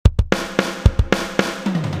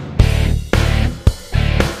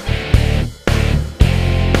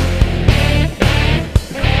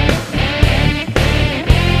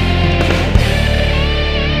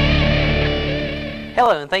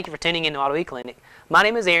thank you for tuning in to Auto E-Clinic. My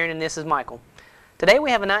name is Aaron and this is Michael. Today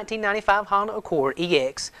we have a 1995 Honda Accord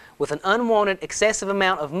EX with an unwanted excessive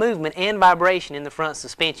amount of movement and vibration in the front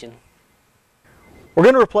suspension. We're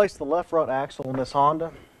going to replace the left front axle on this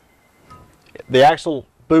Honda. The axle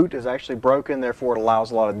boot is actually broken, therefore it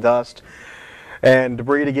allows a lot of dust and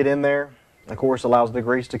debris to get in there. Of course, it allows the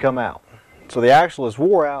grease to come out. So the axle is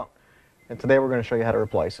wore out, and today we're going to show you how to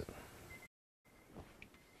replace it.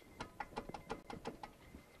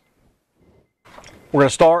 We're going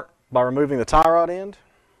to start by removing the tie rod end.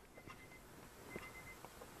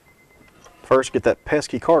 First, get that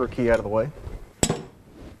pesky Carter key out of the way.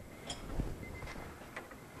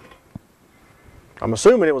 I'm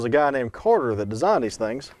assuming it was a guy named Carter that designed these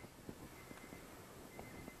things.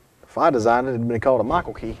 If I designed it, it'd been called a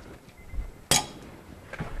Michael key.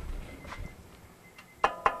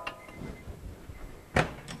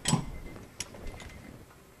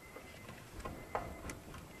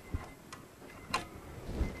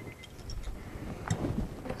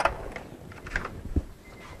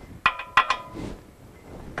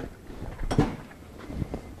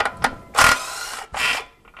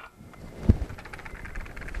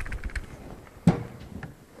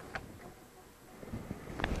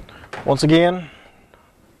 Once again,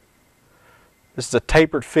 this is a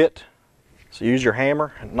tapered fit, so use your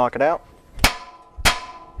hammer and knock it out.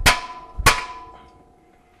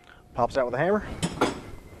 Pops out with a hammer.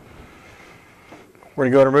 We're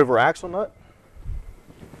going to go and remove our axle nut.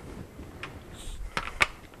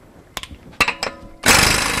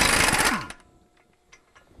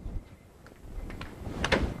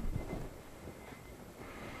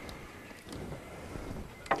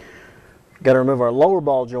 Got to remove our lower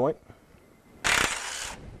ball joint.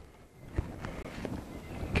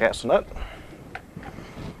 Cast the nut.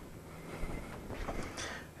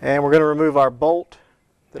 And we're going to remove our bolt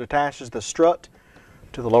that attaches the strut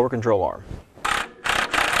to the lower control arm.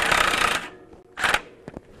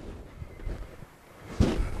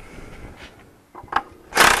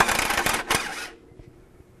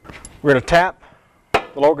 We're going to tap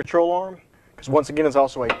the lower control arm because once again it's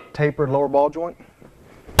also a tapered lower ball joint.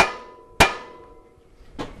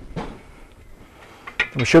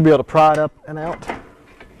 And we should be able to pry it up and out.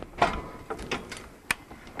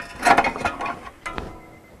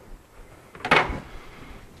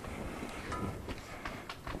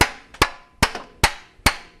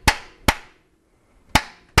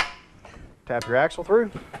 Tap your axle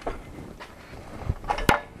through.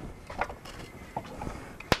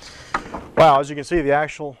 Wow, as you can see, the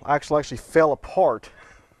axle actually fell apart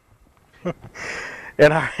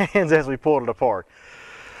in our hands as we pulled it apart.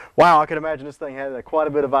 Wow, I can imagine this thing had quite a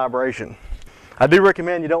bit of vibration. I do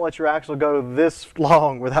recommend you don't let your axle go this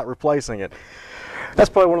long without replacing it. That's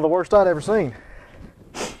probably one of the worst I'd ever seen.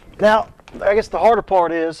 Now, I guess the harder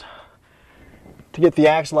part is to get the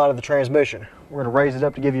axle out of the transmission. We're going to raise it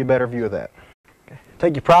up to give you a better view of that. Okay.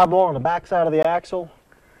 Take your pry bar on the back side of the axle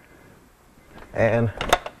and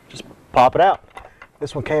just pop it out.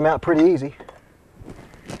 This one came out pretty easy.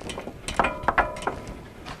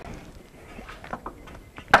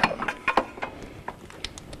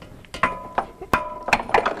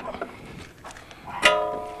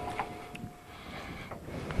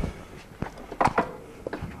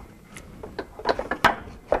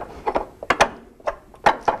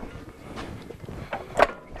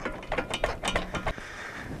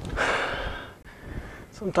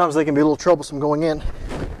 Sometimes they can be a little troublesome going in.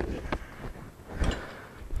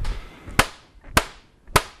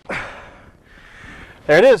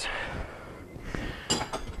 There it is.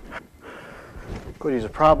 Go use a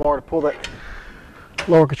pry bar to pull that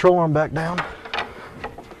lower control arm back down.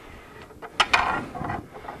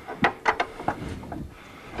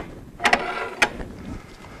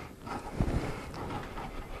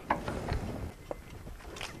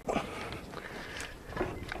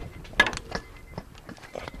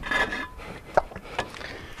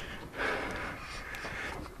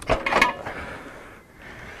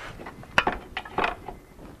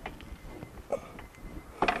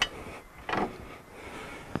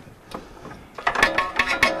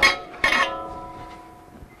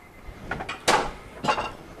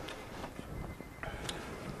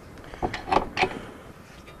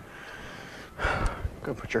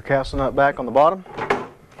 Go put your castle nut back on the bottom.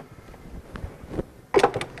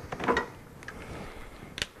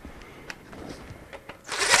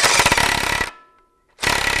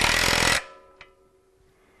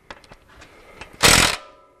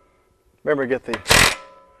 Remember to get the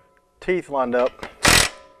teeth lined up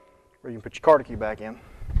where you can put your Carter key back in.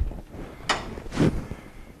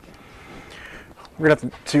 We're going to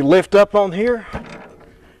have to lift up on here.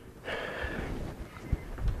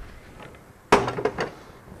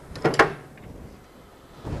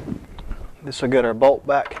 This will get our bolt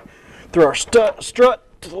back through our strut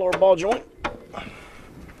to the lower ball joint.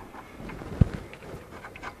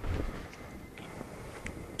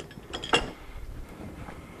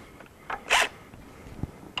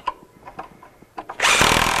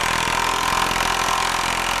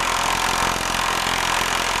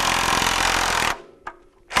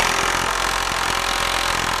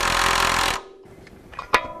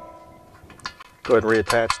 Go ahead and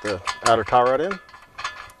reattach the outer tie rod in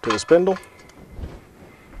to the spindle.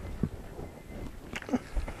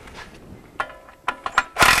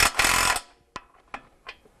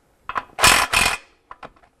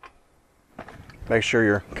 Make sure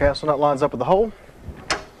your castle nut lines up with the hole.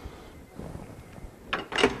 Go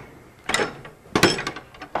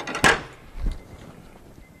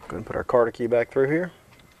ahead and put our Carter key back through here.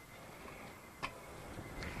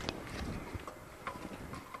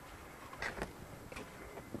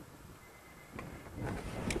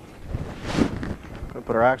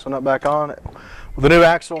 Put our axle nut back on. With the new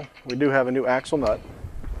axle, we do have a new axle nut.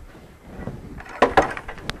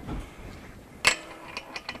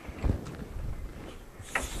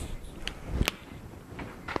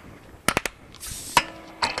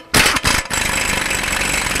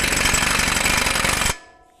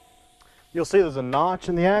 You'll see there's a notch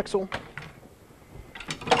in the axle.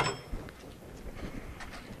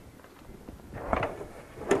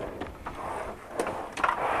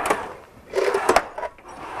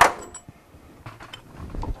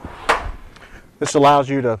 This allows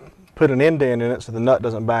you to put an indent in it so the nut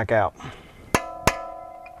doesn't back out.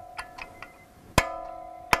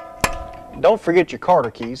 Don't forget your Carter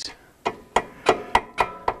keys.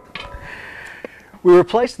 We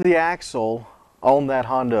replaced the axle on that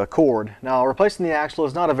Honda Accord. Now, replacing the axle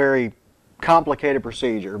is not a very complicated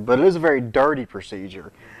procedure, but it is a very dirty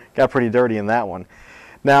procedure. Got pretty dirty in that one.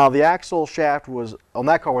 Now, the axle shaft was on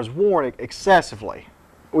that car was worn excessively.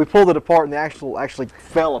 We pulled it apart and the axle actually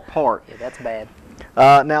fell apart. Yeah, that's bad.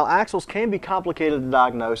 Now, axles can be complicated to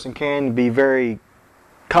diagnose and can be very,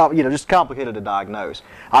 just complicated to diagnose.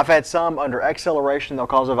 I've had some under acceleration that'll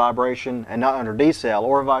cause a vibration and not under decel,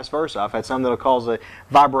 or vice versa. I've had some that'll cause a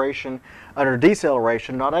vibration under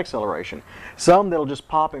deceleration, not acceleration. Some that'll just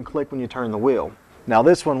pop and click when you turn the wheel. Now,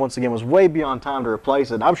 this one, once again, was way beyond time to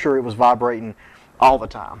replace it. I'm sure it was vibrating all the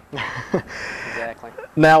time. Exactly.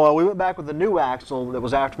 Now, we went back with the new axle that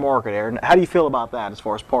was aftermarket, Aaron. How do you feel about that as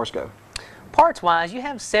far as parts go? Parts-wise, you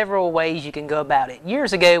have several ways you can go about it.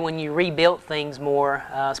 Years ago, when you rebuilt things more,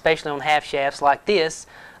 especially on half shafts like this,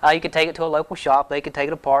 you could take it to a local shop, they could take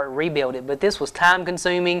it apart and rebuild it. But this was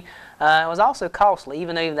time-consuming. It was also costly,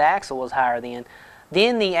 even though the axle was higher then.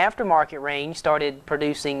 Then the aftermarket range started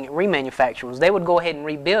producing remanufacturers. They would go ahead and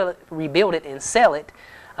rebuild it and sell it.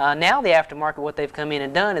 Now the aftermarket, what they've come in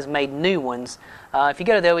and done is made new ones. If you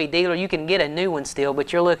go to the OE dealer, you can get a new one still,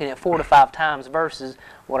 but you're looking at 4 to 5 times versus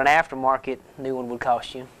what an aftermarket new one would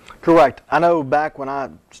cost you. Correct. I know back when I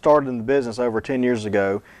started in the business over 10 years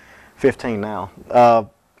ago, 15 now,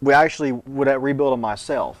 we actually would rebuild them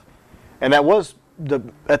myself. And that was,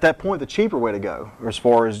 at that point, the cheaper way to go, as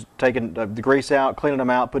far as taking the grease out, cleaning them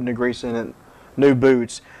out, putting new grease in it, new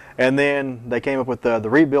boots. And then they came up with the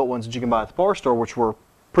rebuilt ones that you can buy at the parts store, which were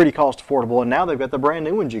pretty cost affordable, and now they've got the brand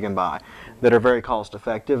new ones you can buy that are very cost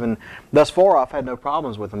effective, and thus far I've had no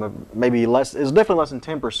problems with them. Maybe less, it's definitely less than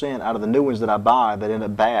 10% out of the new ones that I buy that end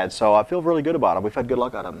up bad, so I feel really good about them. We've had good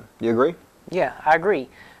luck out of them. You agree? Yeah, I agree.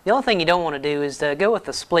 The only thing you don't want to do is go with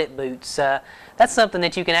the split boots. That's something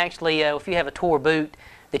that you can actually, if you have a tour boot,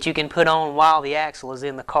 that you can put on while the axle is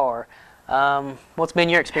in the car. What's been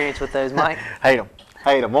your experience with those, Mike? Hate them.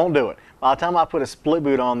 Hate them. Won't do it. By the time I put a split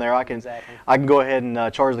boot on there, I can go ahead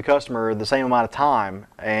and charge the customer the same amount of time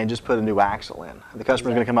and just put a new axle in. The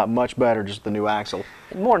customer's going to come out much better just with the new axle.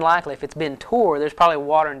 And more than likely, if it's been tore, there's probably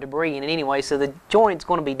water and debris in it anyway, so the joint's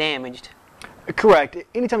going to be damaged. Correct.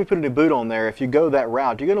 Anytime you put a new boot on there, if you go that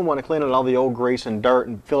route, you're going to want to clean out all the old grease and dirt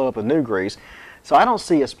and fill it up with new grease. So I don't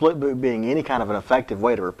see a split boot being any kind of an effective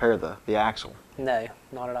way to repair the axle. No,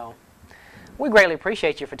 not at all. We greatly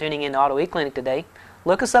appreciate you for tuning in to Auto E-Clinic today.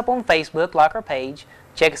 Look us up on Facebook, like our page,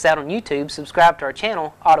 check us out on YouTube, subscribe to our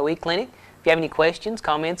channel, Auto E-Clinic. If you have any questions,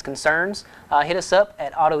 comments, concerns, hit us up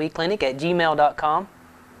at autoeclinic@gmail.com.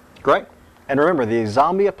 Great. And remember, the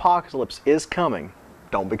zombie apocalypse is coming.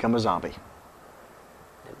 Don't become a zombie.